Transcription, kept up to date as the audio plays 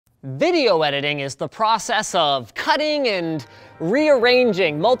Video editing is the process of cutting and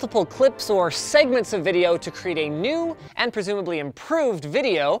rearranging multiple clips or segments of video to create a new and presumably improved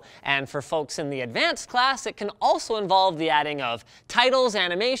video. And for folks in the advanced class, it can also involve the adding of titles,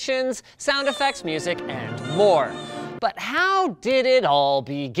 animations, sound effects, music, and more. But how did it all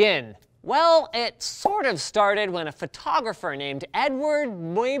begin? Well, it sort of started when a photographer named Edward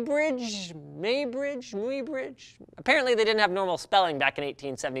Muybridge, apparently they didn't have normal spelling back in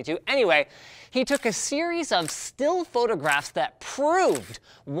 1872. Anyway, he took a series of still photographs that proved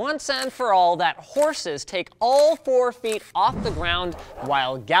once and for all that horses take all 4 feet off the ground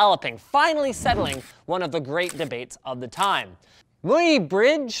while galloping, finally settling one of the great debates of the time.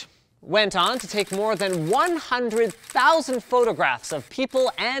 Muybridge went on to take more than 100,000 photographs of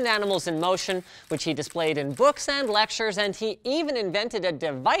people and animals in motion, which he displayed in books and lectures, and he even invented a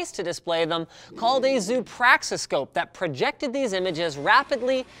device to display them called a zoopraxiscope that projected these images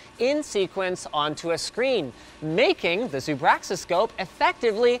rapidly in sequence onto a screen, making the zoopraxiscope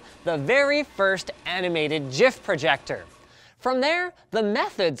effectively the very first animated GIF projector. From there, the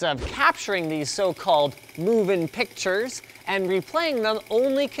methods of capturing these so-called moving pictures and replaying them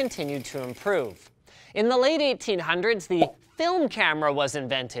only continued to improve. In the late 1800s, the film camera was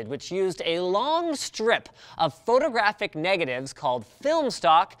invented, which used a long strip of photographic negatives called film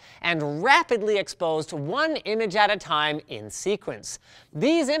stock and rapidly exposed one image at a time in sequence.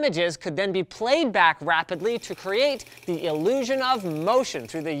 These images could then be played back rapidly to create the illusion of motion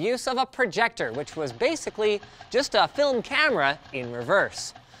through the use of a projector, which was basically just a film camera in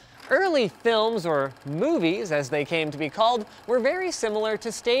reverse. Early films, or movies as they came to be called, were very similar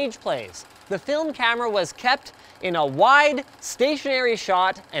to stage plays. The film camera was kept in a wide, stationary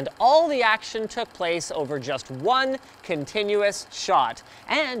shot, and all the action took place over just one continuous shot.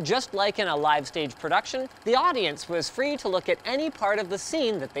 And just like in a live stage production, the audience was free to look at any part of the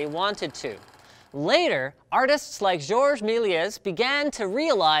scene that they wanted to. Later, artists like Georges Méliès began to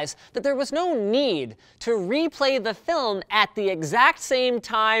realize that there was no need to replay the film at the exact same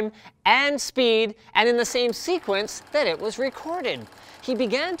time and speed and in the same sequence that it was recorded. He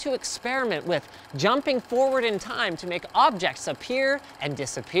began to experiment with jumping forward in time to make objects appear and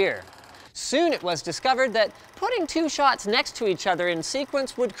disappear. Soon it was discovered that putting 2 shots next to each other in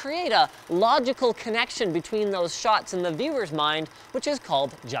sequence would create a logical connection between those shots in the viewer's mind, which is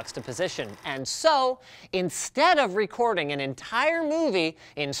called juxtaposition. And so, instead of recording an entire movie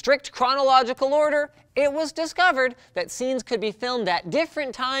in strict chronological order, it was discovered that scenes could be filmed at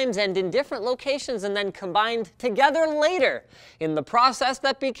different times and in different locations and then combined together later in the process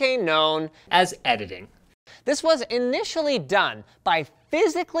that became known as editing. This was initially done by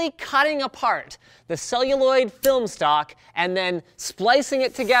physically cutting apart the celluloid film stock and then splicing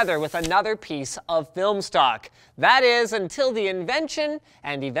it together with another piece of film stock. That is, until the invention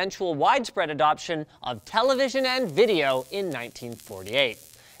and eventual widespread adoption of television and video in 1948.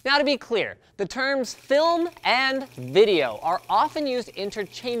 Now, to be clear, the terms film and video are often used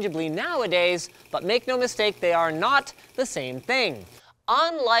interchangeably nowadays, but make no mistake, they are not the same thing.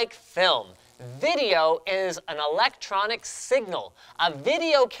 Unlike film, video is an electronic signal. A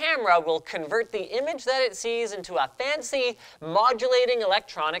video camera will convert the image that it sees into a fancy modulating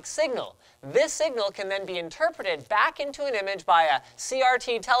electronic signal. This signal can then be interpreted back into an image by a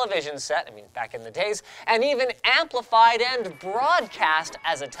CRT television set, back in the days, and even amplified and broadcast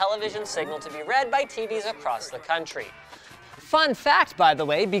as a television signal to be read by TVs across the country. Fun fact, by the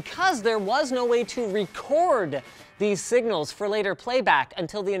way, because there was no way to record these signals for later playback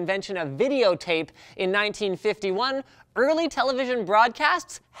until the invention of videotape in 1951, early television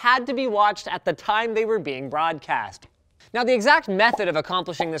broadcasts had to be watched at the time they were being broadcast. Now, the exact method of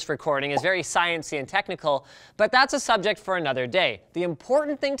accomplishing this recording is very sciencey and technical, but that's a subject for another day. The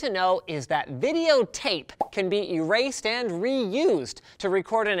important thing to know is that videotape can be erased and reused to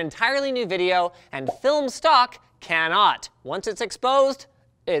record an entirely new video, and film stock cannot. Once it's exposed,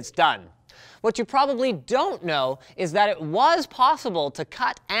 it's done. What you probably don't know is that it was possible to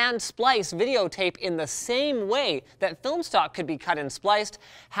cut and splice videotape in the same way that film stock could be cut and spliced.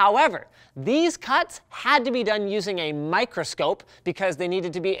 However, these cuts had to be done using a microscope because they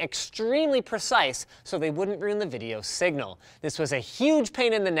needed to be extremely precise so they wouldn't ruin the video signal. This was a huge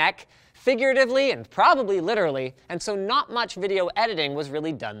pain in the neck, figuratively and probably literally, and so not much video editing was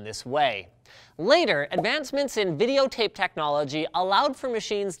really done this way. Later, advancements in videotape technology allowed for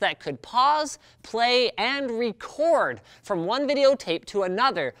machines that could pause, play, and record from one videotape to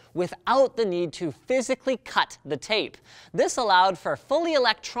another without the need to physically cut the tape. This allowed for fully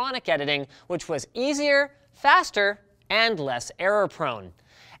electronic editing, which was easier, faster, and less error-prone.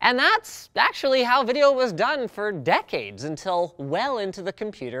 And that's actually how video was done for decades until well into the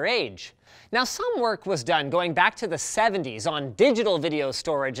computer age. Now, some work was done going back to the 70s on digital video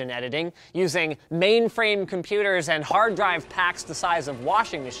storage and editing using mainframe computers and hard drive packs the size of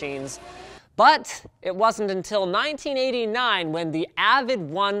washing machines. But it wasn't until 1989 when the Avid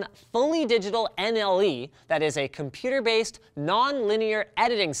 1 fully digital NLE, that is a computer-based non-linear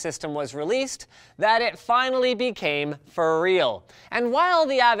editing system, was released that it finally became for real. And while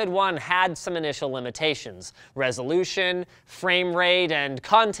the Avid 1 had some initial limitations, resolution, frame rate, and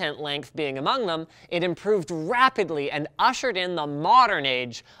content length being among them, it improved rapidly and ushered in the modern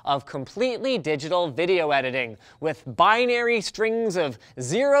age of completely digital video editing, with binary strings of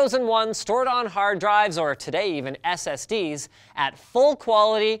zeros and ones stored on hard drives, or today even SSDs, at full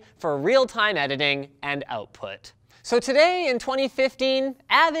quality for real-time editing and output. So today, in 2015,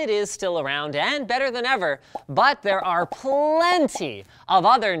 Avid is still around and better than ever, but there are plenty of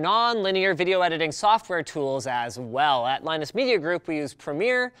other non-linear video editing software tools as well. At Linus Media Group, we use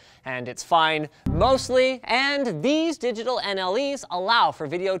Premiere, and it's fine mostly, and these digital NLEs allow for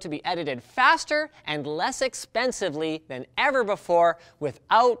video to be edited faster and less expensively than ever before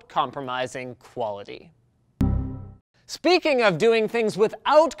without compromising quality. Speaking of doing things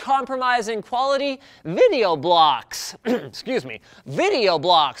without compromising quality, VideoBlocks, excuse me,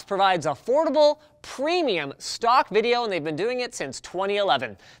 VideoBlocks provides affordable, premium stock video, and they've been doing it since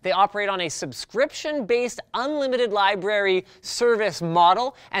 2011. They operate on a subscription-based unlimited library service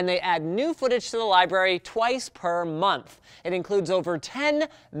model, and they add new footage to the library twice per month. It includes over $10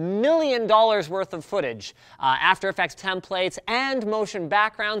 million worth of footage, After Effects templates, and motion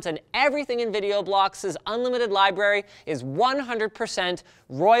backgrounds, and everything in VideoBlocks' unlimited library is 100%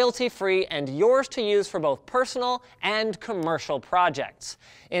 royalty-free and yours to use for both personal and commercial projects.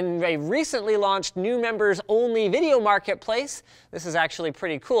 In a recently launched new members-only video marketplace, this is actually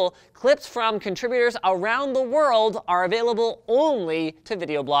pretty cool, clips from contributors around the world are available only to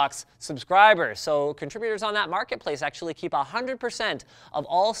VideoBlocks subscribers. So contributors on that marketplace actually keep 100% of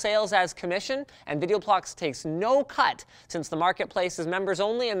all sales as commission, and VideoBlocks takes no cut since the marketplace is members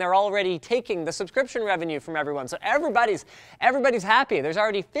only, and they're already taking the subscription revenue from everyone. So everybody's happy. There's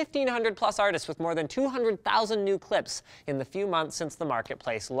already 1,500 plus artists with more than 200,000 new clips in the few months since the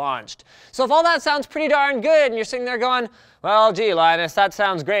marketplace launched. So if all that sounds pretty darn good and you're sitting there going, well, gee, Linus, that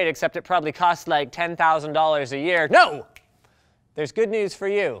sounds great, except it probably costs like $10,000 a year. No! There's good news for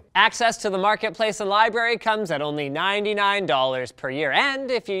you. Access to the marketplace and library comes at only $99 per year. And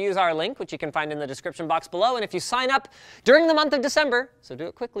if you use our link, which you can find in the description box below, and if you sign up during the month of December, so do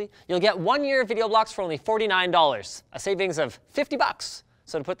it quickly, you'll get 1 year of VideoBlocks for only $49, a savings of $50.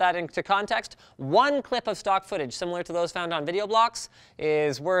 So to put that into context, one clip of stock footage similar to those found on VideoBlocks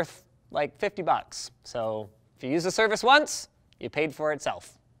is worth like $50. So if you use the service once, you paid for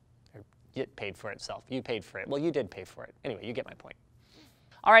itself. It paid for itself. You paid for it. Well, you did pay for it. Anyway, you get my point.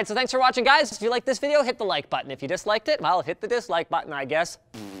 All right, so thanks for watching, guys. If you liked this video, hit the like button. If you disliked it, well, hit the dislike button, I guess.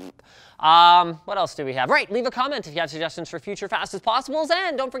 What else do we have? Right, leave a comment if you have suggestions for future Fast as Possibles,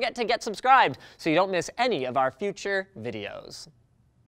 and don't forget to get subscribed so you don't miss any of our future videos.